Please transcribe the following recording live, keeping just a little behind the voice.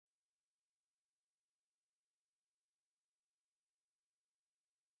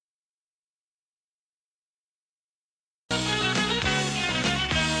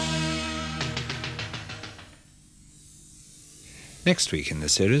Next week in the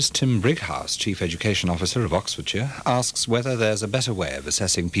series, Tim Brighouse, Chief Education Officer of Oxfordshire, asks whether there's a better way of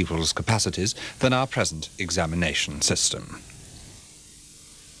assessing people's capacities than our present examination system.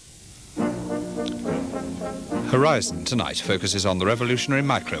 Horizon tonight focuses on the revolutionary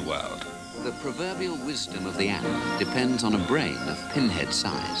micro-world. The proverbial wisdom of the ant depends on a brain of pinhead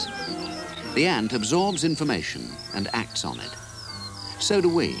size. The ant absorbs information and acts on it. So do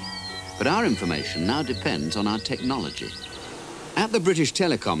we, but our information now depends on our technology. At the British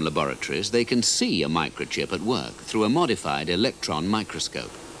Telecom laboratories, they can see a microchip at work through a modified electron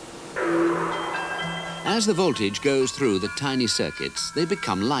microscope. As the voltage goes through the tiny circuits, they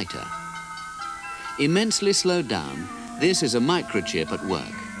become lighter. Immensely slowed down, this is a microchip at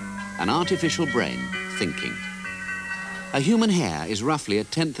work, an artificial brain thinking. A human hair is roughly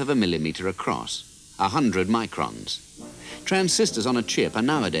 1/10 of a millimeter across, 100 microns. Transistors on a chip are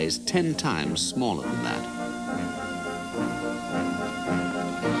nowadays 10 times smaller than that.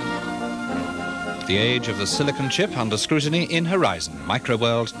 The age of the silicon chip under scrutiny in Horizon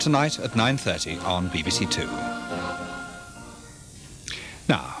Microworld tonight at 9:30 on BBC2.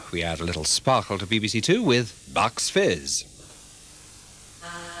 Now, we add a little sparkle to BBC2 with Bucks Fizz.